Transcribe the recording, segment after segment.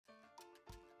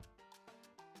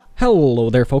Hello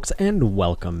there folks and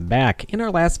welcome back. In our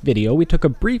last video we took a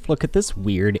brief look at this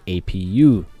weird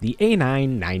APU, the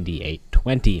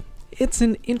A9-9820. It's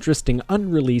an interesting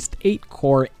unreleased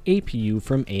 8-core APU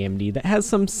from AMD that has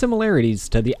some similarities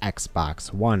to the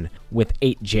Xbox One, with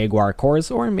 8 Jaguar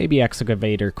cores, or maybe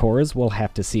excavator cores, we'll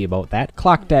have to see about that,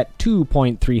 clocked at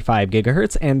 2.35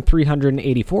 GHz and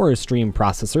 384 stream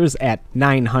processors at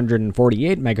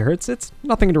 948 MHz. It's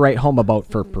nothing to write home about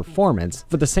for performance.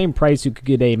 For the same price you could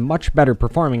get a much better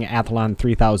performing Athlon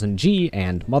 3000G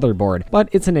and motherboard, but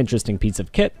it's an interesting piece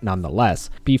of kit nonetheless.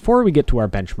 Before we get to our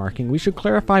benchmarking, we should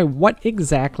clarify what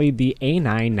exactly the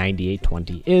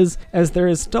A9-9820 is, as there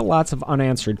is still lots of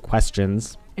unanswered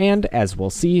questions, and as we'll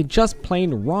see, just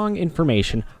plain wrong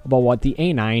information about what the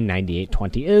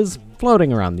A9-9820 is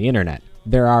floating around the internet.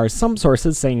 There are some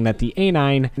sources saying that the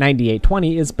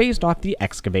A9-9820 is based off the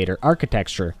excavator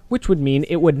architecture, which would mean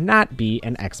it would not be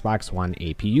an Xbox One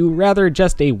APU, rather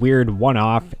just a weird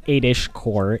one-off 8-ish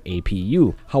core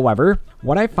APU. However,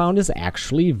 what I found is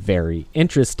actually very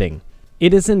interesting.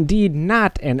 It is indeed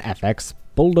not an FX,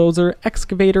 bulldozer,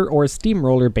 excavator, or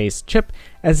steamroller based chip,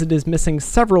 as it is missing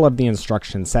several of the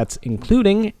instruction sets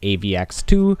including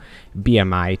AVX2,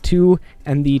 BMI2,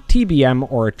 and the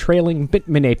TBM or trailing bit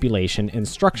manipulation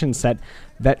instruction set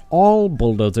that all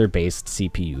bulldozer based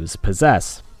CPUs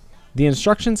possess. The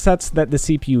instruction sets that the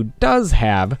CPU does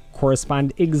have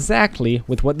correspond exactly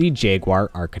with what the Jaguar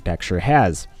architecture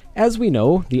has. As we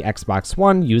know, the Xbox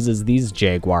One uses these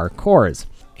Jaguar cores.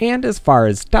 And as far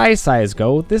as die size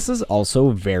go, this is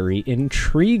also very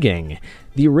intriguing.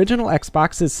 The original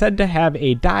Xbox is said to have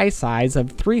a die size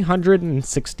of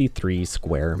 363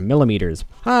 square millimeters.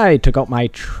 I took out my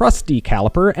trusty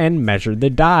caliper and measured the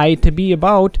die to be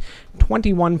about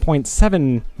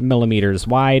 21.7 millimeters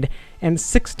wide and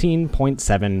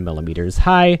 16.7 millimeters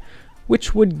high,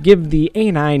 which would give the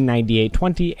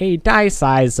A9-9820 a die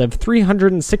size of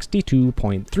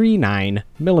 362.39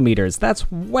 millimeters.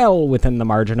 That's well within the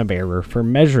margin of error for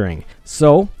measuring.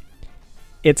 So,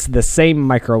 it's the same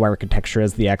microarchitecture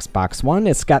as the Xbox One,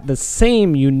 it's got the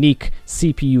same unique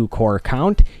CPU core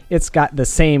count, it's got the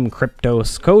same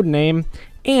Kryptos codename,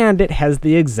 and it has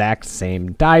the exact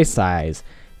same die size.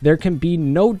 There can be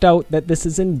no doubt that this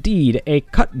is indeed a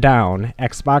cut-down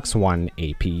Xbox One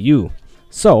APU.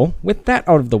 So, with that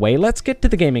out of the way, let's get to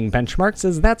the gaming benchmarks,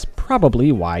 as that's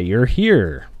probably why you're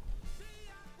here.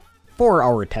 For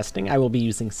our testing, I will be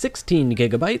using 16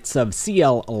 GB of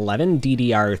CL11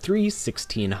 DDR3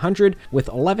 1600 with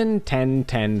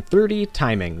 11-10-10-30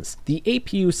 timings. The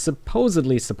APU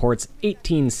supposedly supports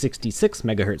 1866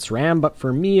 MHz RAM, but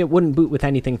for me it wouldn't boot with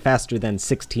anything faster than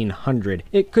 1600.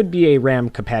 It could be a RAM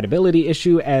compatibility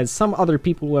issue, as some other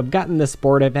people who have gotten this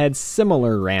board have had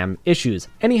similar RAM issues.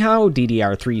 Anyhow,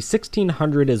 DDR3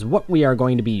 1600 is what we are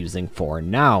going to be using for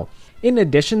now. In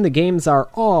addition, the games are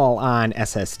all on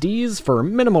SSDs for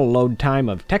minimal load time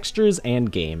of textures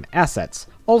and game assets.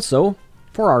 Also,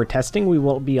 for our testing, we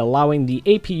will be allowing the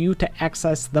APU to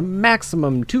access the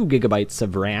maximum 2 GB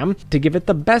of RAM to give it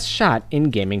the best shot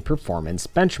in gaming performance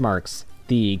benchmarks.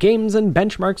 The games and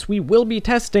benchmarks we will be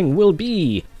testing will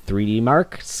be 3D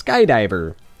Mark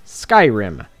Skydiver,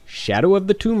 Skyrim, Shadow of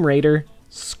the Tomb Raider,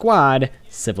 Squad,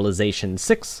 Civilization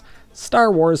 6,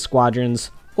 Star Wars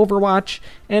Squadrons, Overwatch,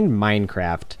 and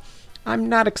Minecraft. I'm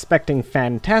not expecting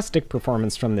fantastic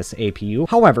performance from this APU,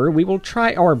 however, we will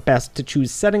try our best to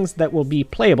choose settings that will be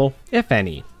playable, if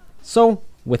any. So,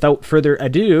 without further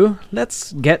ado,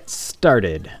 let's get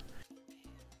started.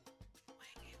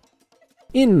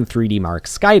 In 3D Mark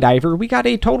Skydiver, we got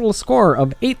a total score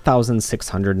of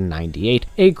 8,698,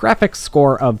 a graphics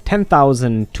score of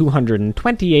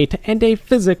 10,228, and a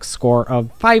physics score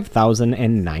of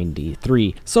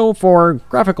 5,093. So for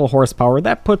graphical horsepower,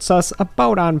 that puts us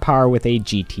about on par with a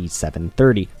GT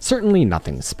 730. Certainly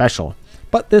nothing special.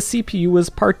 But the CPU was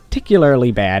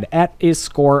particularly bad at a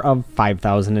score of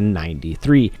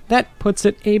 5,093. That puts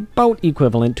it about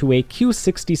equivalent to a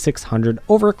Q6600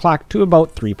 overclocked to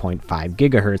about 3.5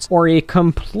 GHz, or a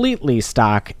completely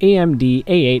stock AMD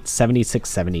A8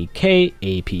 7670K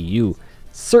APU.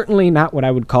 Certainly not what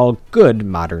I would call good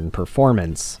modern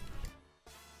performance.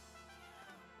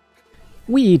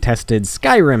 We tested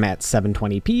Skyrim at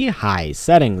 720p high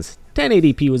settings.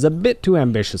 1080p was a bit too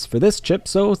ambitious for this chip,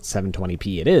 so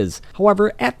 720p it is.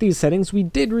 However, at these settings we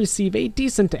did receive a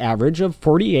decent average of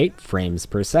 48 frames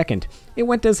per second. It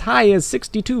went as high as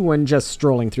 62 when just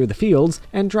strolling through the fields,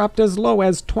 and dropped as low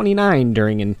as 29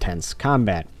 during intense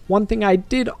combat. One thing I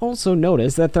did also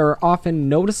notice that there are often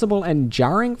noticeable and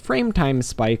jarring frame time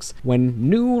spikes when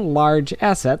new large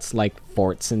assets like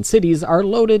forts and cities are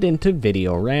loaded into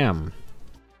video RAM.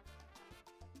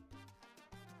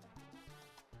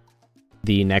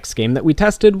 The next game that we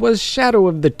tested was Shadow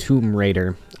of the Tomb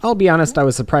Raider. I'll be honest, I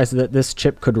was surprised that this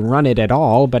chip could run it at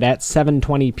all, but at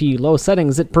 720p low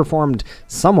settings it performed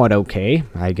somewhat okay,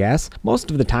 I guess.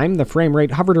 Most of the time the frame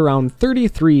rate hovered around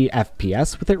 33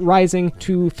 FPS, with it rising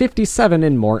to 57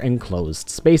 in more enclosed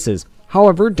spaces.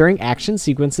 However, during action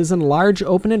sequences in large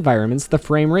open environments, the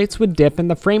frame rates would dip and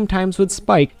the frame times would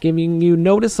spike, giving you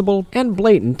noticeable and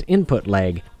blatant input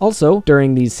lag. Also,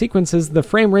 during these sequences, the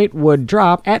frame rate would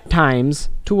drop at times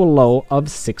to a low of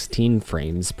 16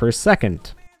 frames per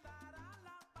second.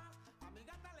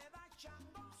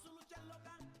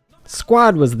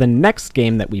 Squad was the next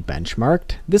game that we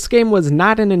benchmarked. This game was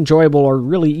not an enjoyable or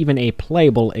really even a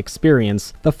playable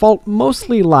experience. The fault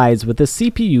mostly lies with the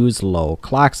CPU's low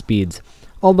clock speeds.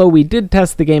 Although we did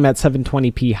test the game at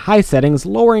 720p high settings,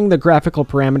 lowering the graphical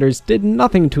parameters did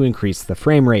nothing to increase the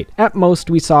frame rate. At most,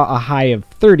 we saw a high of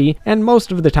 30, and most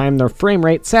of the time the frame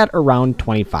rate sat around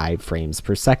 25 frames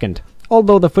per second.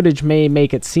 Although the footage may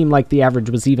make it seem like the average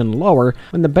was even lower,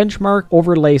 when the benchmark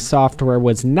overlay software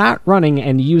was not running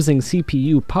and using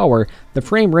CPU power, the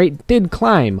frame rate did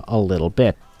climb a little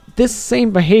bit. This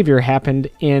same behavior happened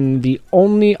in the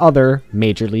only other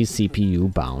majorly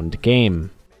CPU-bound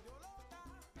game.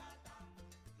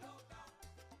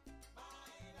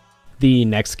 The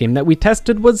next game that we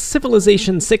tested was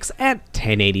Civilization 6 at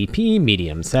 1080p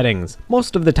medium settings.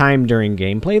 Most of the time during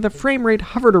gameplay, the frame rate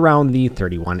hovered around the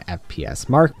 31 FPS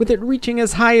mark, with it reaching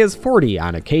as high as 40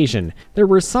 on occasion. There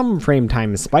were some frame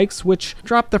time spikes which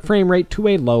dropped the frame rate to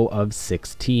a low of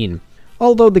 16.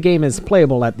 Although the game is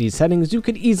playable at these settings, you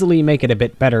could easily make it a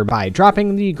bit better by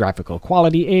dropping the graphical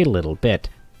quality a little bit.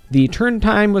 The turn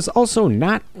time was also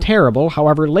not terrible,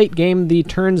 however late game the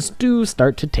turns do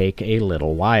start to take a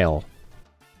little while.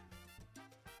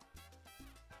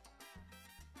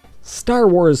 Star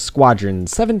Wars Squadron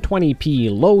 720p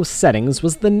low settings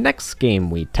was the next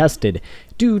game we tested.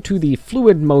 Due to the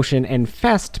fluid motion and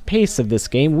fast pace of this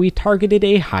game, we targeted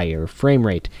a higher frame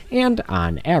rate, and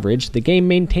on average, the game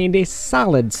maintained a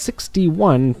solid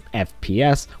 61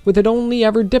 FPS, with it only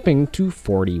ever dipping to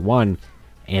 41.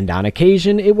 And on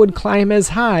occasion, it would climb as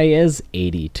high as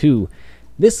 82.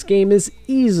 This game is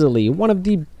easily one of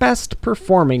the best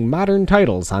performing modern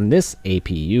titles on this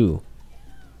APU.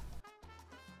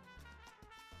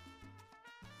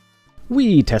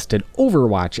 We tested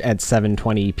Overwatch at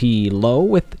 720p low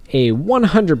with a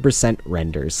 100%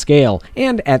 render scale,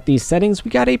 and at these settings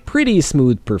we got a pretty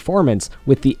smooth performance,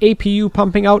 with the APU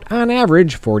pumping out on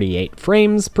average 48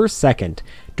 frames per second.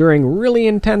 During really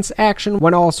intense action,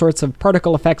 when all sorts of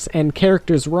particle effects and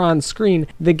characters were on screen,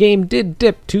 the game did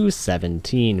dip to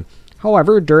 17.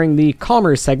 However, during the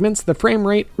calmer segments, the frame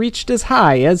rate reached as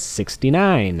high as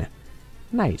 69.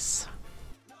 Nice.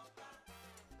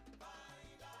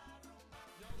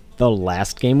 The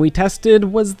last game we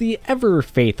tested was the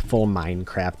ever-faithful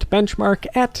Minecraft benchmark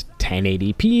at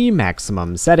 1080p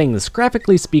maximum settings.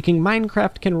 Graphically speaking,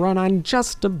 Minecraft can run on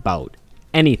just about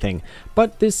anything,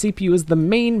 but this CPU is the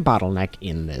main bottleneck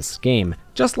in this game.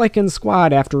 Just like in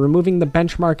Squad, after removing the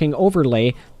benchmarking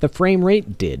overlay, the frame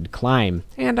rate did climb,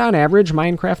 and on average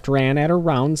Minecraft ran at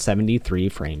around 73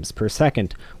 frames per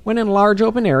second. When in large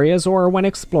open areas or when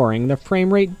exploring, the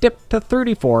frame rate dipped to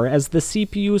 34 as the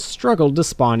CPU struggled to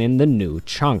spawn in the new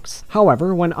chunks.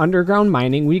 However, when underground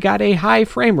mining, we got a high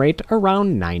frame rate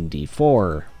around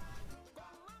 94.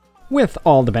 With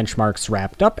all the benchmarks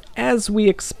wrapped up, as we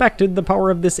expected, the power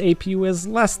of this APU is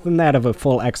less than that of a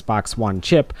full Xbox One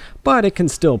chip, but it can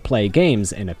still play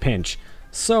games in a pinch.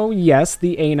 So yes,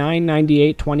 the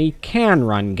A9-9820 can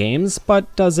run games,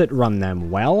 but does it run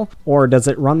them well? Or does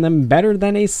it run them better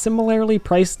than a similarly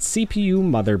priced CPU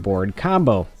motherboard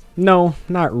combo? No,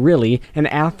 not really. An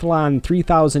Athlon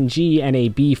 3000G and a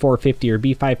B450 or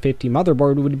B550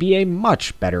 motherboard would be a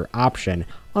much better option.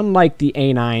 Unlike the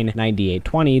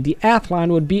A9-9820, the Athlon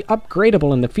would be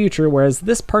upgradable in the future, whereas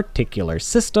this particular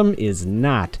system is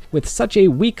not. With such a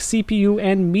weak CPU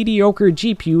and mediocre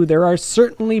GPU, there are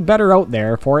certainly better out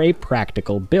there for a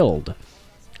practical build.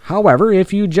 However,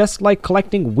 if you just like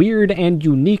collecting weird and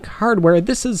unique hardware,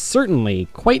 this is certainly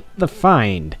quite the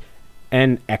find.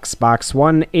 An Xbox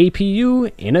One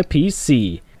APU in a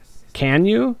PC. Can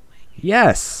you?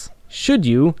 Yes. Should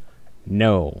you?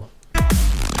 No.